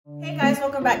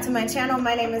welcome back to my channel.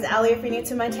 My name is Allie if you're new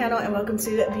to my channel, and welcome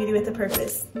to Beauty with a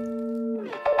Purpose.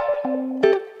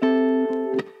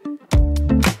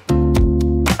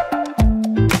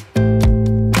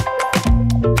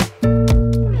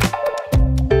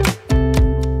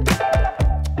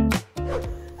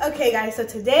 Okay guys, so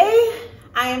today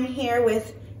I am here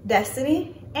with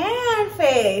Destiny and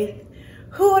Faith.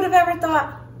 Who would have ever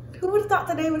thought? Who would have thought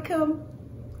today would come?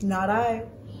 Not I.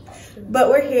 But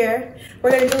we're here.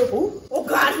 We're gonna do. Ooh, oh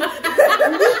God!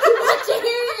 Watch your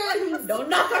hands! Don't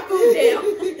knock our food down.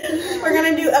 We're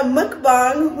gonna do a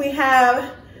mukbang. We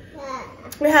have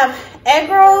egg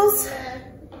rolls,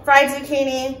 fried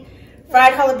zucchini,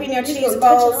 fried jalapeno cheese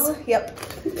balls. Yep.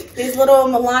 These little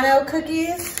Milano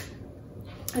cookies,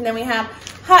 and then we have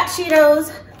hot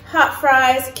Cheetos, hot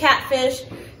fries, catfish,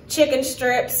 chicken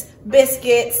strips,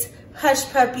 biscuits, hush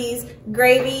puppies,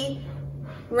 gravy,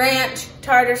 ranch,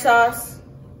 tartar sauce,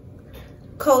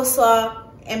 coleslaw,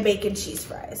 and bacon cheese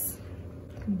fries.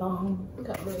 Bomb.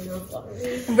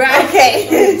 Right. Okay.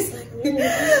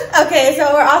 Okay,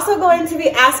 so we're also going to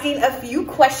be asking a few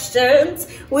questions.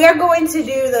 We are going to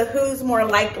do the who's more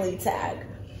likely tag.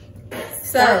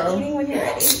 So, eating when you're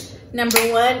ready. Number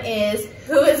one is,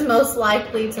 who is most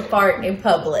likely to fart in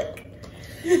public?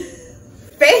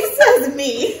 Faith says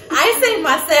me. I say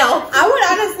myself. I would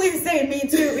honestly say me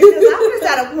too, because I'm just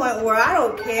at a point where I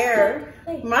don't care.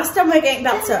 My stomach ain't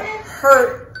about to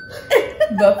hurt.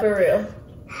 But for real.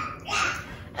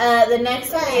 The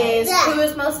next one is, who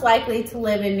is most likely to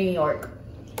live in New York?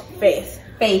 Faith.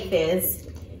 Faith is.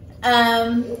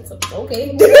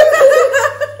 Okay.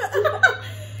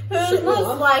 Who's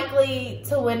most likely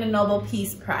to win a Nobel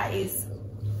Peace Prize?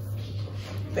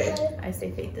 Faith. I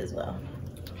say Faith as well.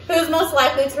 Who's most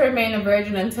likely to remain a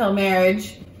virgin until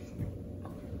marriage?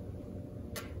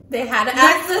 They had to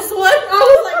ask this one. I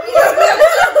was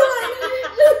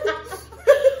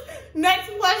like,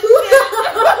 next question.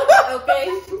 Okay.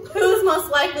 Who's most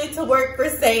likely to work for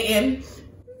Satan?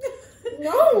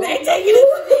 No. They taking it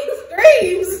to the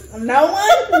extremes. No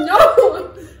one?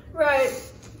 No. Right.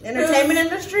 Entertainment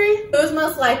industry? Who's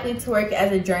most likely to work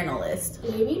as a journalist?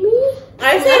 Maybe me?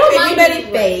 I don't say mind anybody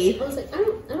being Faith. I was like, I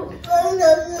don't.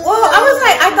 Well, I was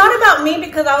like, I thought about me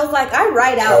because I was like, I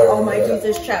write out all my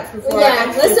Jesus chats before I Yeah,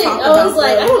 actually listen, talk I was about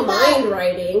like, them. I don't mind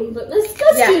writing, but let's do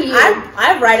you.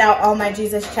 I write out all my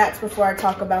Jesus chats before I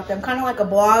talk about them. Kind of like a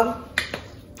blog.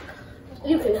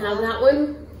 You can have that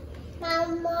one.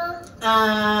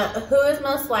 Who is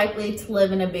most likely to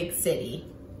live in a big city?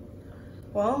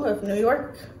 Well, if New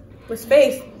York was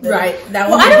Faith. Then, Right. That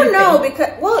well, one. I don't know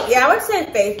because, well, yeah, I would say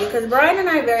Faith because Brian and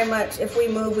I very much, if we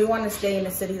move, we want to stay in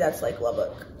a city that's like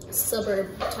Lubbock.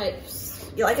 Suburb types.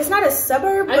 Yeah, like it's not a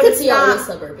suburb, I but could it's see all not. the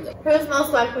suburbs. Who's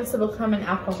most likely to become an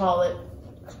alcoholic?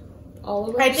 All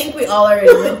of us. I think we all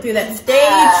already went through that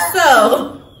stage,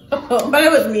 so. But it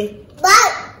was me.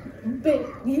 But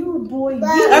you, boy,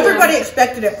 you. Everybody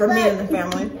expected it from me and the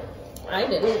family. I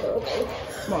didn't, but okay.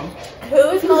 Well, Who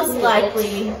is most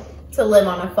likely to live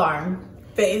on a farm?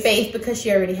 Faith. Faith, because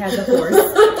she already has a horse.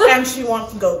 And she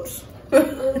wants goats.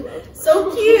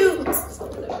 So cute.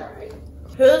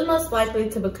 Who is most likely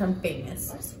to become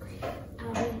famous?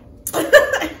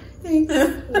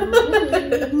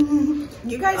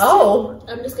 You guys. Oh.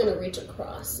 I'm just gonna reach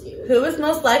across you. Who is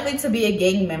most likely to be a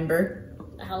gang member?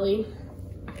 Allie.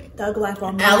 Thug life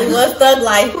on me. Allie was thug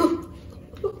life.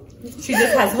 She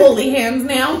just has holy hands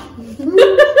now.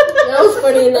 That was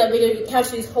funny in that video. You catch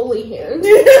these holy hands.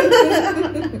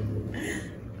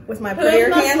 With my Who is prayer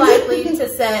most hands. likely to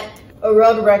set a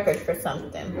world record for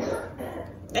something?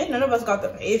 Hey, none of us got the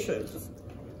patience.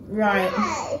 Right.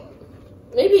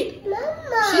 Maybe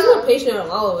she's more patient than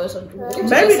all of us.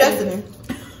 Maybe Destiny.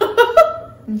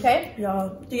 Okay. Y'all,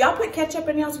 do y'all put ketchup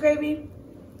in y'all's gravy?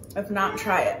 If not,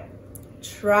 try it.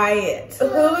 Try it.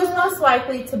 Who is most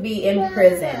likely to be in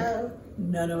prison?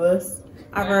 None of us.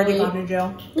 I've already gone to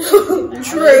jail.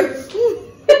 True.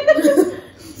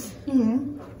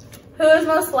 Who is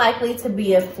most likely to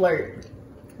be a flirt?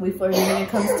 We flirt when it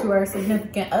comes to our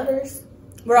significant others.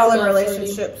 We're all in Not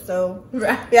relationships, so.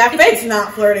 Right. Yeah, Faith's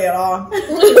not flirty at all.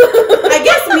 I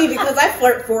guess me because I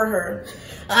flirt for her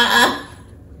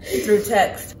through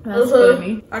text. That's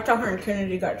funny. I thought her and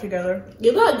Kennedy got together.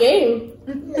 You got game.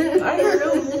 I heard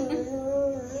them.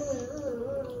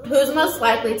 Who's most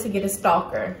likely to get a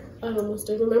stalker? I almost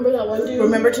did. Remember that one dude?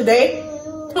 Remember today?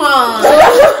 Aww.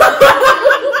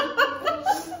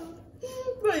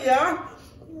 But yeah.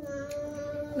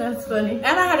 That's funny. And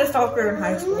I had a stalker in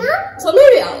high school. So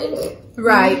maybe Allie.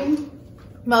 Right.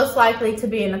 Most likely to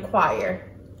be in a choir.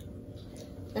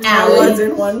 I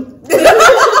wasn't one.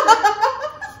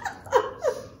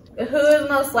 Who is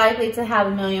most likely to have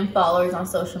 1 million followers on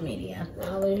social media?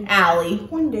 Allie. Allie.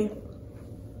 One day.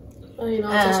 I ain't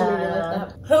on social media like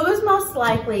that. Who is most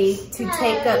likely to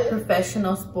take up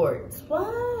professional sports?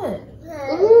 What?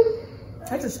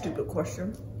 That's a stupid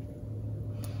question.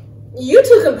 You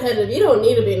too competitive. You don't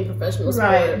need to be in professional sport.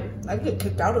 Right. I get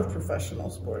kicked out of professional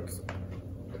sports.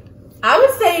 I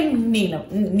would say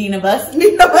None of us.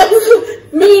 Me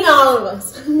and all of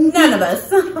us. None of us.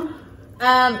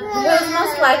 Who's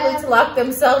most likely to lock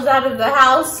themselves out of the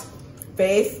house?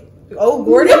 Faith. Oh,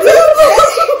 Gordon.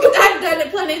 I've done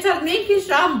it plenty of times. Me and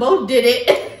Keyshawn both did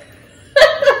it.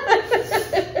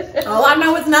 All I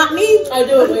know is not me. I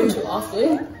do it way too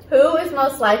often. Who is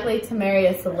most likely to marry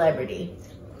a celebrity?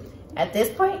 At this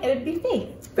point, it would be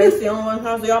Faith. Faith's the only one who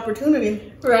has the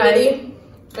opportunity. Right.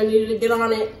 I needed to get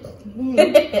on it.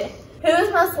 Who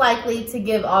is most likely to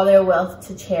give all their wealth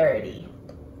to charity?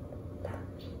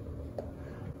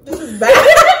 This is bad.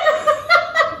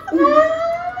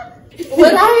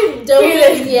 Would I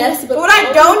donate? Yes, but Would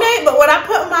I donate? But would I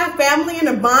put my family in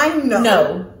a bind? No.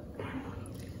 No.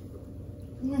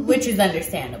 Which is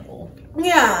understandable.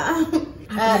 Yeah. Who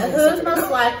is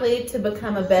most likely to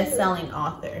become a best-selling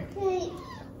author?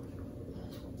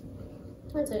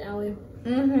 I'd say Allie.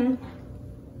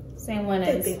 Same one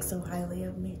They as think so highly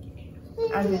of me.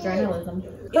 I do journalism.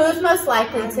 Who is most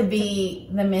likely to be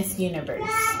the Miss Universe?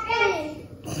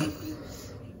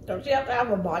 Don't you have to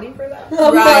have a body for that?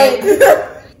 Right.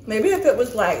 Maybe if it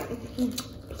was like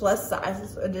plus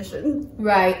size edition.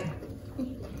 Right.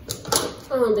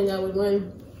 I don't think I would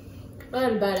win. I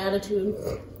had a bad attitude.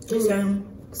 Same.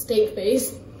 Steak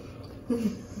face.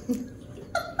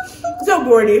 So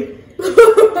Gordy.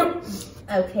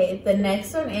 Okay, the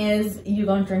next one is you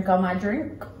gonna drink all my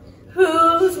drink.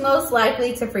 Who's most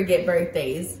likely to forget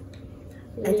birthdays?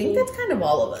 I think that's kind of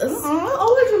all of us. I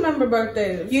always remember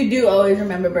birthdays. You do always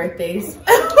remember birthdays.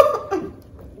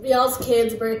 Y'all's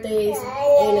kids' birthdays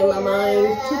ain't in my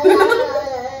mind.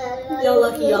 Y'all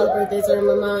lucky y'all's birthdays are in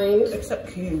my mind. Except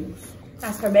King's.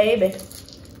 That's her baby.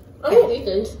 Oh,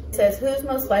 weekend. It says, who's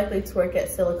most likely to work at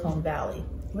Silicon Valley?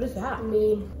 What is that?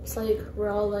 Me. It's like where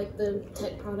all like the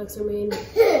tech products are made.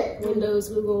 Windows,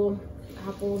 Google,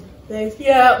 Apple.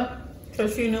 Yeah. So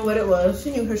she knew what it was.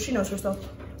 She knows herself.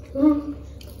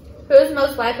 Who's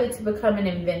most likely to become an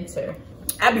inventor?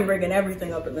 I'd be rigging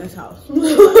everything up in this house.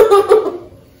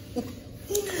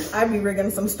 I'd be rigging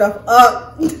some stuff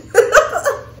up.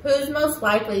 Who's most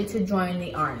likely to join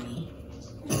the army?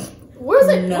 Where's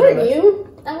it? None Where of are us. you?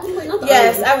 At one point, not the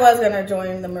Yes, army. I was gonna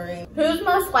join the Marine. Who's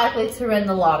most likely to win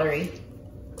the lottery?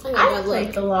 I got I bad played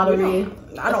luck. the lottery.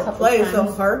 I don't couple play so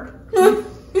times. hard.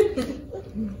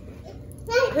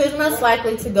 Who's most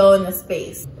likely to go into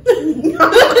space?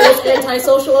 It's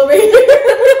antisocial over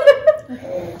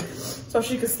here. So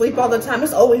she could sleep all the time.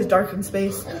 It's always dark in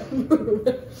space.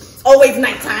 It's always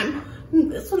nighttime.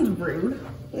 This one's rude.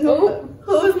 Oh.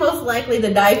 Who is most likely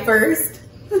to die first?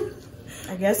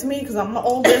 I guess me, because I'm the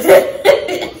oldest.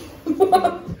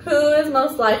 Who is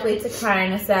most likely to cry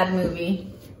in a sad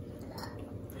movie?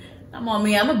 I'm on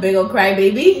me. I'm a big old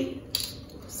crybaby.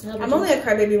 I'm only a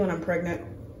crybaby when I'm pregnant.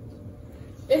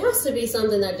 It has to be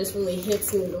something that just really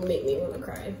hits me to make me want to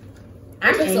cry.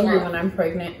 I'm Takes a angry lot. when I'm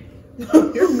pregnant.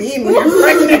 You're mean when you're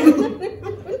pregnant.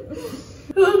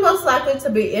 Who's most likely to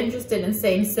be interested in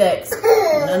same sex?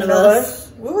 None of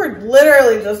us. We were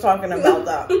literally just talking about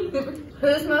that.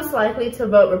 Who's most likely to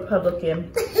vote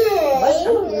Republican? I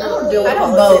don't deal with I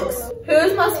don't politics. vote.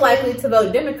 Who's most likely to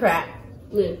vote Democrat?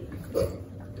 Me.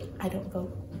 I don't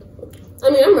vote. I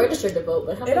mean, I'm registered to vote,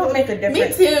 but how It don't make a Me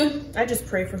difference. too. I just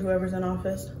pray for whoever's in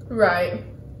office. Right.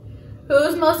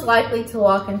 Who's most likely to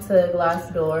walk into a glass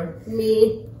door?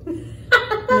 Me.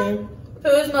 Me. Who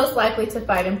is most likely to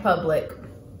fight in public?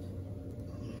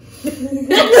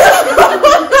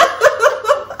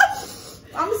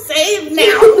 I'm saved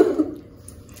now.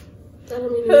 I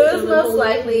don't mean Who is most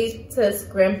likely to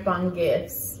scrimp on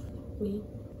gifts? Me.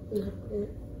 No.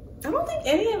 I don't think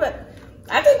any of it.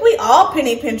 I think we all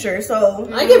penny pincher, so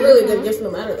I get really good gifts no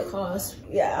matter the cost.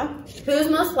 yeah. Who's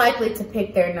most likely to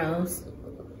pick their nose?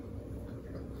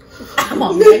 Come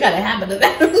on, I got a habit of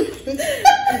that.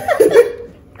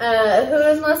 Who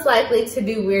is most likely to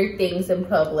do weird things in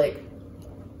public?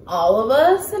 All of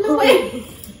us, in a way.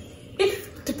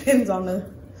 Depends on the.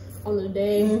 On the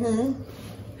day. Mm-hmm.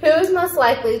 Who is most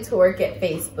likely to work at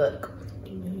Facebook?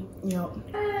 Yep.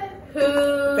 Who's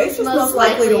Facebook's most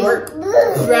likely to work.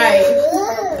 Right.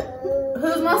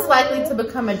 Who's most likely to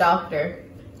become a doctor?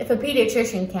 If a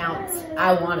pediatrician counts,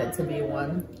 I wanted to be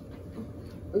one.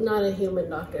 Not a human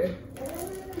doctor.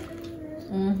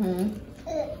 Mm-hmm.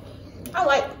 I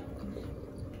like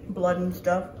blood and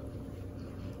stuff.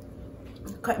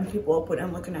 cutting people open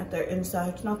and looking at their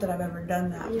insides. Not that I've ever done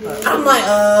that, but I'm like,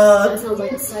 That sounds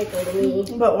like a cycle to me.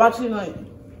 But watching like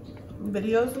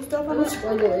videos and stuff on I'm it,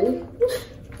 struggling.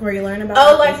 where you learn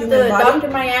about like the the human body,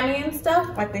 Dr. Miami and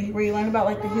stuff. like where you learn about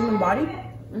like the human body.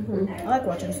 Mm-hmm. I like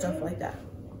watching stuff like that.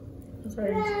 That's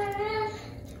right.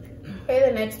 Okay,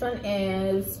 the next one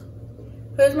is,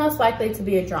 who's most likely to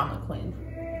be a drama queen?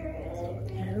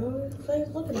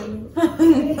 Looking at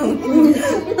me.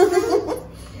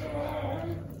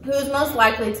 Who's most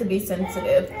likely to be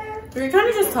sensitive? We were kind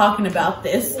of just talking about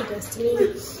this,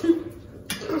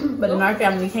 but in our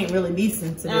family, you can't really be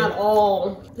sensitive. At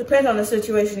all. Depends on the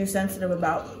situation you're sensitive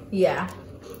about. Yeah.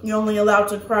 You're only allowed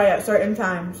to cry at certain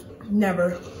times. Never.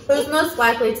 Who's most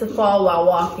likely to fall while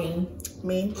walking?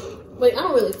 Me. Wait, I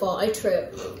don't really fall. I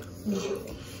trip.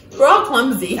 We're all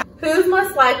clumsy. Who's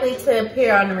most likely to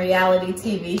appear on a reality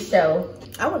TV show?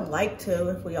 I would like to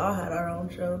if we all had our own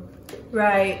show.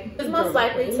 Right. Who's most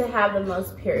likely to have the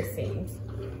most piercings?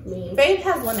 Me. Faith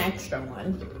has one extra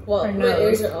one. Well, Her my nose.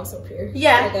 ears are also pierced.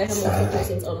 Yeah. Like I have multiple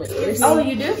piercings on my ears. Oh,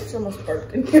 you do? It's almost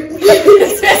burped in here.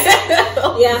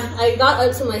 Yeah, I got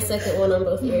up to my second one on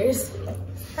both ears.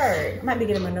 Heard. Might be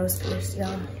getting my nose pierced,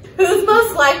 y'all. Who's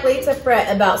most likely to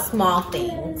fret about small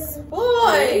things?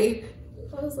 Boy!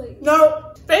 I was like,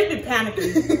 No, Faith be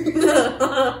panicking.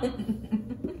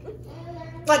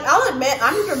 Like, I'll admit,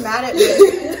 I'm dramatic,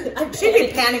 but she be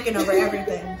panicking over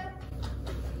everything.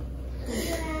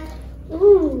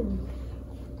 ooh.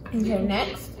 Okay,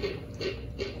 next.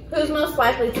 Who's most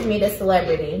likely to meet a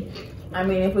celebrity? I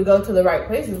mean, if we go to the right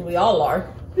places, we all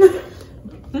are.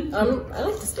 I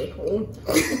like to stay home.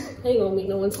 I ain't gonna meet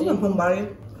no one I'm a soon.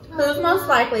 homebody. Who's most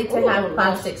likely to have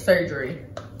plastic surgery?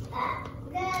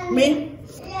 Me?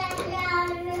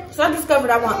 So I discovered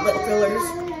I want lip fillers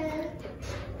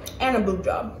and a boob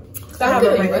job. I have a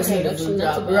doing ring. breast reduction,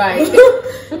 that's about Right.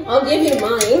 I'll give you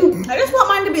mine. I just want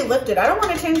mine to be lifted. I don't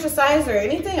want to change the size or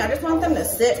anything. I just want them to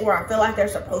sit where I feel like they're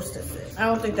supposed to sit. I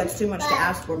don't think that's too much to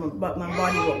ask for, but my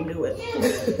body won't do it.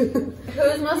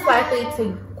 Who's most likely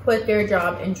to quit their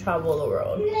job and travel the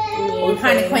world? We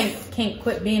kind of can't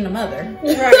quit being a mother.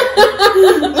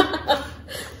 Right.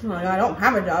 Like, I don't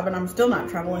have a job and I'm still not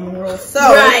traveling the world. So.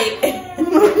 Right.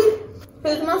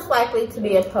 Who's most likely to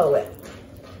be a poet?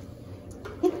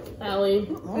 Allie.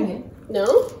 Oh.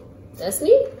 No? That's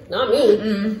me? Not me.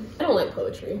 Mm. I don't like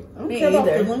poetry. I don't Me care about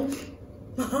either. feelings.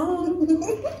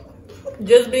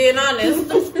 Just being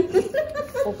honest.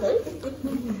 Okay.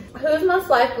 Who's most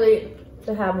likely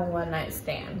to have a one-night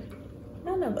stand?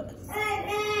 None of us.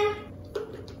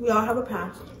 We all have a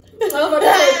past. I was about to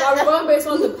say, are we going based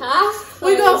on the past?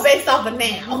 We go based off of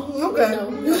now. Okay.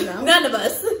 No. None of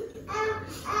us.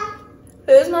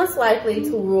 Who's most likely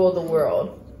to rule the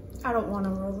world? I don't want to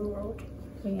rule the world.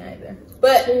 Me either.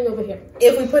 But Bring it over here.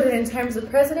 if we put it in terms of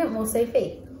president, we'll say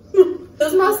Faith.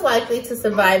 Who's most likely to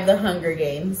survive the Hunger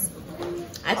Games?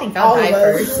 I think I'll die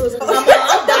first.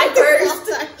 I'll die first.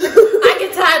 I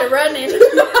get tired of running. That's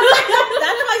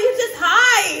why you just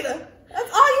hide.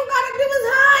 That's all you gotta do is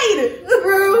hide.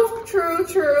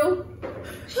 True.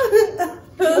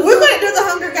 We're gonna do the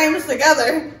Hunger Games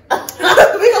together.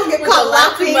 We're gonna get caught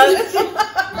laughing.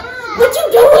 What you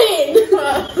doing?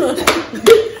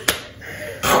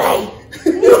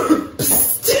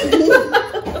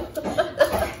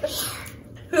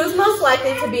 Who's most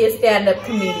likely to be a stand-up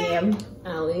comedian?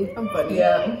 Allie. I'm funny.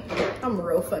 Yeah. I'm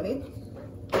real funny.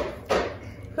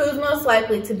 Who's most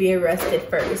likely to be arrested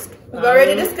first? We've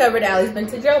already discovered Allie's been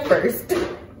to jail first.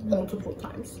 Multiple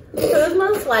times. Who's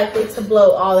most likely to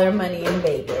blow all their money in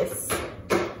Vegas?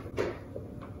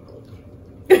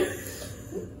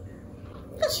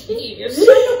 Jeez. We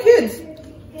got no kids.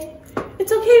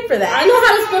 It's okay for I that. know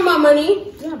how to spend my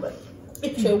money. Yeah, but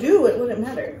if you do, it wouldn't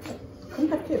matter. We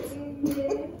have kids.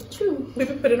 True. We've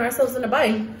been putting ourselves in a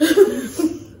bind.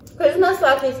 Who's most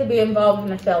likely to be involved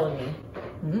in a felony?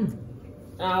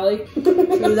 Allie.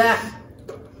 Do that.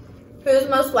 Who's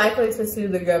most likely to sue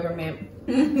the government?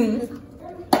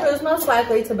 Who's most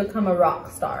likely to become a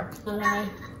rock star? Allie.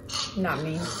 Not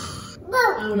me.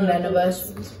 I don't know. None of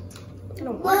us. I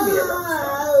don't want to be a rock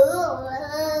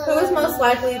star. Who is most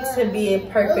likely to be a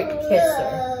perfect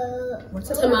kisser? What's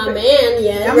a To my perfect- man,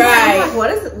 yeah. I'm Right.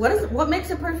 like, what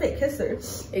makes a perfect kisser?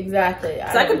 Exactly.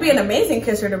 So I could be an amazing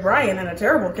kisser to Brian and a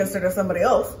terrible kisser to somebody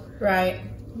else. Right.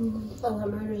 All that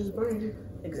matters is Brian.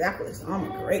 Exactly. So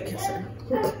I'm a great kisser.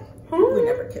 We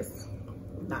never kiss.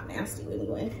 Not nasty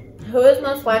anyway. Who is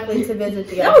most likely to visit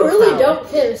the Y'all Eiffel really Tower? don't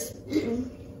kiss.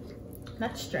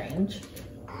 That's strange.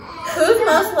 Who's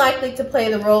most likely to play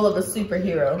the role of a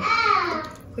superhero?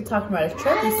 We're talking about a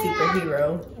chubby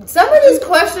superhero. Some of these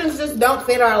questions just don't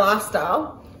fit our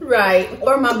lifestyle. Right.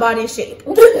 Or my body shape.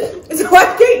 So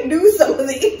I can't do some of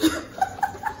these.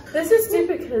 This is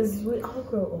stupid because we all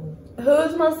grow old.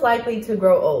 Who's most likely to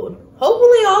grow old?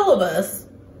 Hopefully all of us.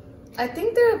 I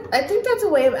think that's a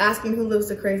way of asking who lives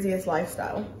the craziest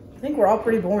lifestyle. I think we're all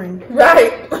pretty boring.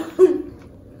 Right.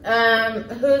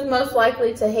 Who's most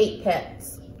likely to hate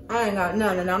pets? I ain't got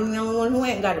none, and I'm the only one who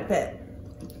ain't got a pet.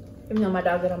 Even though my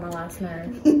dog got on my last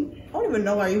nerve. I don't even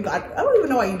know why you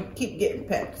keep getting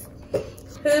pets.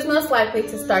 Who's most likely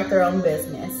to start their own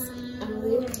business?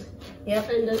 Yep.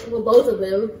 And well, both of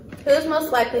them. Who's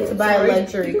most likely to buy a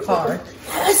luxury car?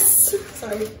 Yes.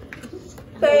 Sorry.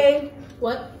 Babe.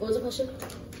 What was the question?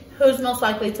 Who's most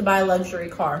likely to buy a luxury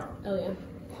car? Oh yeah.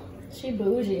 She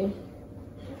bougie.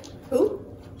 Who?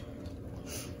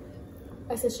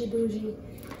 I said she bougie.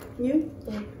 You?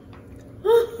 Yeah.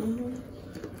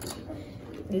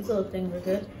 These little things are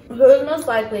good. Who's most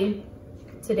likely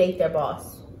to date their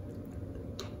boss?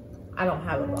 I don't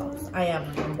have a boss. I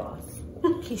am my own boss.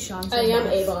 Keyshawn's I am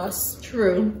a boss.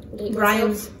 True. Date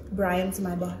Brian's myself.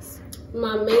 my boss.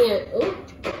 My man. Ooh.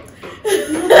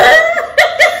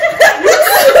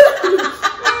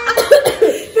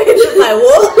 Like,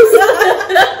 what?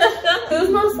 Who's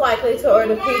most likely to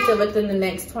order pizza within the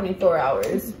next 24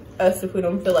 hours? Us if we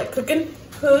don't feel like cooking.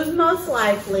 Who's most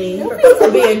likely to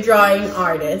be a drawing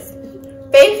artist?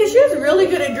 Faith, because she was really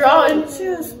good at drawing. She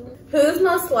is. Who's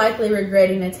most likely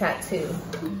regretting a tattoo?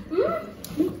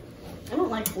 I don't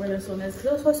like where this one is because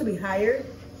it was supposed to be higher,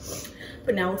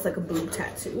 but now it's like a boob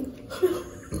tattoo.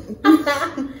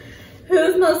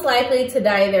 Who's most likely to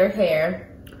dye their hair?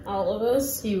 All of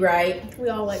us. You right. We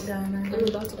all like dyeing our hair. I'm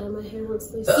about to dye my hair once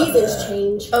the seasons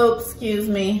change. Oh, excuse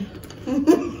me.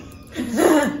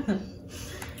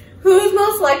 Who's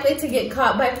most likely to get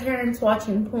caught by parents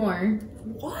watching porn?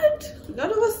 What? None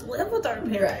of us live with our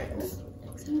parents.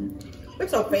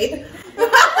 It's okay.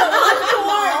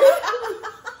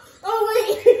 Oh wait.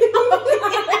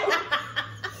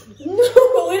 No,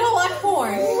 we don't watch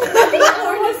porn.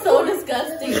 Porn is so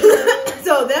disgusting.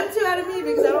 So them two out of me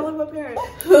because I don't live with my parents.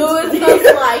 Who is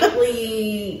most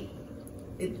likely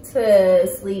to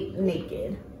sleep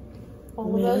naked?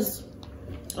 All of us.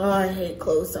 Oh, I hate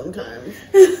clothes sometimes.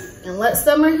 And let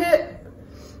summer hit.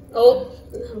 Oh,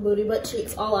 booty, butt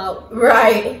cheeks, all out.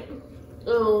 Right.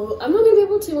 Oh, I'm not gonna be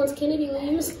able to once Kennedy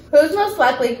leaves. Who's most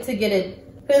likely to get a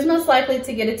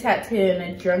tattoo in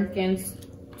a drunken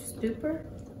stupor?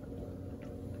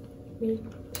 Me.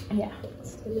 Yeah.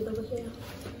 Over here.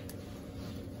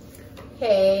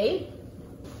 Okay.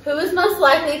 Who is most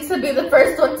likely to be the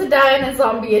first one to die in a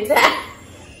zombie attack?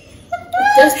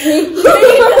 Just me. Like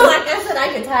I said,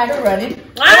 I get tired of running.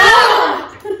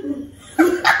 Ah!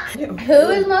 Who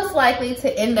is most likely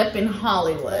to end up in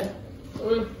Hollywood?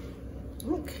 I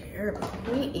don't care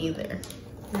about Me either.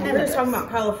 We're just talking about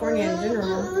California in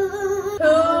general.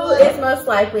 Who is most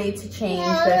likely to change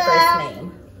their first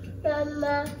name?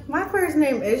 My first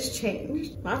name is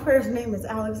changed. My first name is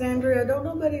Alexandria. Don't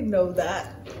nobody know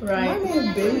that. Right. My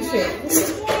name been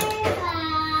changed.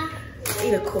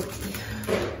 Eat a cookie.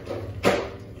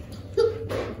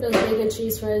 Those bacon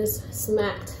cheese fries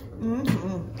smacked.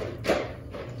 Mm-hmm.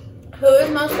 Who is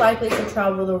most likely to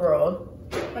travel the world?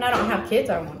 When I don't have kids,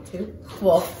 I want to.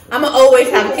 Well, I'm gonna always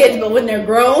have kids, but when they're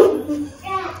grown.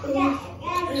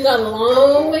 You got a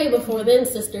long way before then,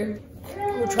 sister.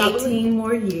 18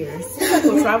 more years.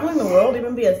 Will traveling the world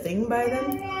even be a thing by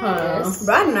then? Huh.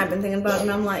 Brad and I've been thinking about it,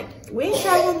 and I'm like, we ain't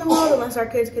traveling the world unless our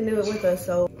kids can do it with us,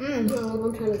 so. No,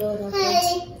 I'm trying to go with our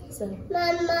kids. So.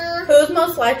 Who's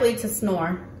most likely to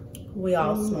snore? We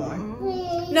all snore.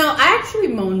 No, I actually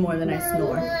moan more than I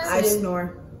snore. I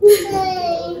snore.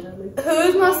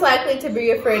 Who's most likely to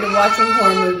be afraid of watching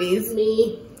horror movies?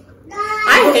 Me.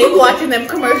 I hate watching them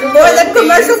commercials. Boy, the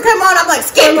commercials come on, I'm like,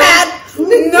 skip that!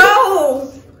 No!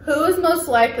 Who is most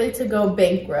likely to go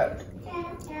bankrupt?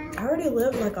 I already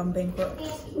live like I'm bankrupt.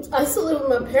 I still live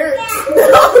with my parents.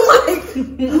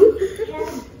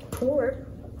 Poor.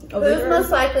 Who's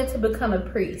most likely to become a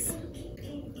priest?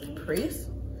 Priest?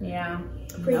 Yeah.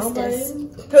 Priestess.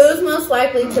 Who's most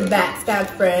likely to backstab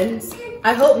friends?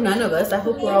 I hope none of us. I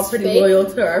hope we're all pretty loyal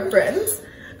to our friends.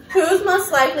 Who's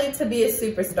most likely to be a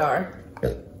superstar?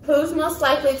 Who's most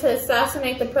likely to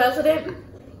assassinate the president?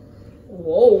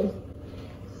 Whoa.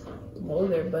 Whoa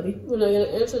there, buddy. We're not gonna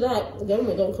answer that. The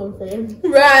government don't come for you.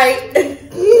 Right.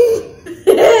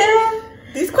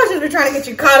 These questions are trying to get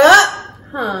you caught up.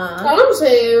 Huh. I'm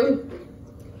saying.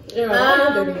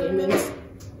 Yeah, dirty demons.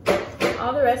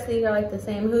 All the rest of these are like the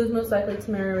same. Who's most likely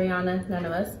to marry Rihanna? None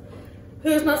of us.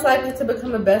 Who's most likely to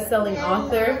become a best-selling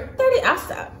author? I already asked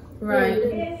that.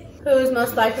 Right. Who's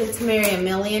most likely to marry a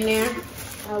millionaire?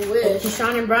 I wish.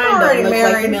 Sean and Brian don't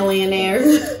look like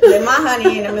millionaires. But my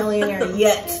honey ain't a millionaire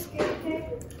yet.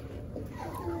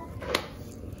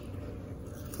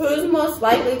 Who's most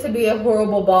likely to be a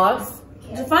horrible boss?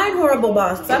 Define horrible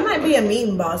boss, because I might be a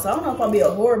mean boss. I don't know if I'll be a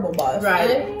horrible boss.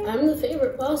 Right. I'm the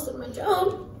favorite boss at my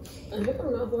job. I hope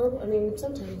I'm not horrible. I mean,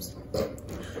 sometimes.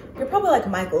 You're probably like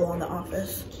Michael on The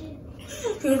Office.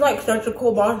 He's like such a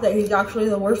cool boss that he's actually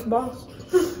the worst boss.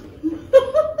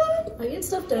 I get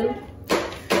stuff done.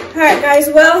 Alright guys,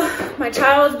 well, my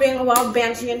child is being a wild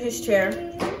banshee in his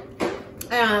chair.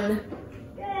 And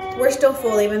we're still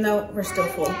full even though we're still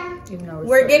full.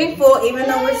 We're getting full even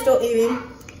though we're still eating.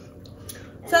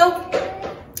 So,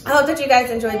 I hope that you guys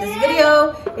enjoyed this video.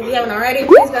 If you haven't already,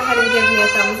 please go ahead and give me a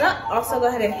thumbs up. Also, go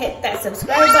ahead and hit that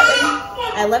subscribe button.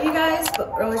 I love you guys, but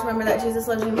always remember that Jesus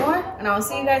loves you more. And I will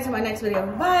see you guys in my next video.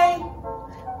 Bye.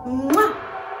 Mwah.